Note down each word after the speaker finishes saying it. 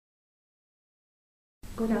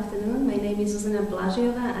Good afternoon, my name is Zuzana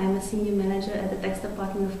Blazejova. I'm a senior manager at the tax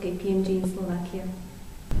department of KPMG in Slovakia.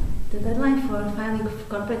 The deadline for filing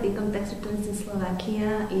corporate income tax returns in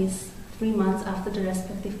Slovakia is 3 months after the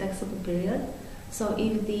respective taxable period. So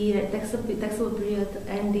if the taxable period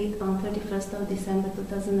ended on 31st of December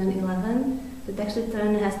 2011, the tax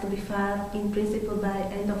return has to be filed in principle by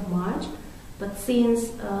end of March. But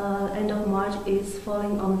since end of March is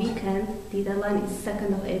falling on weekend, the deadline is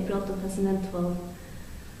 2nd of April 2012.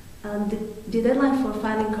 The deadline for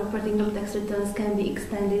filing corporate income tax returns can be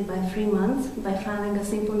extended by 3 months by filing a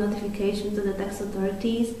simple notification to the tax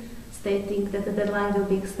authorities stating that the deadline will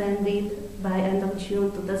be extended by end of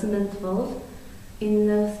June 2012. In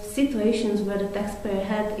situations where the taxpayer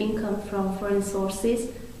had income from foreign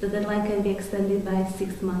sources, the deadline can be extended by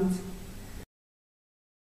 6 months.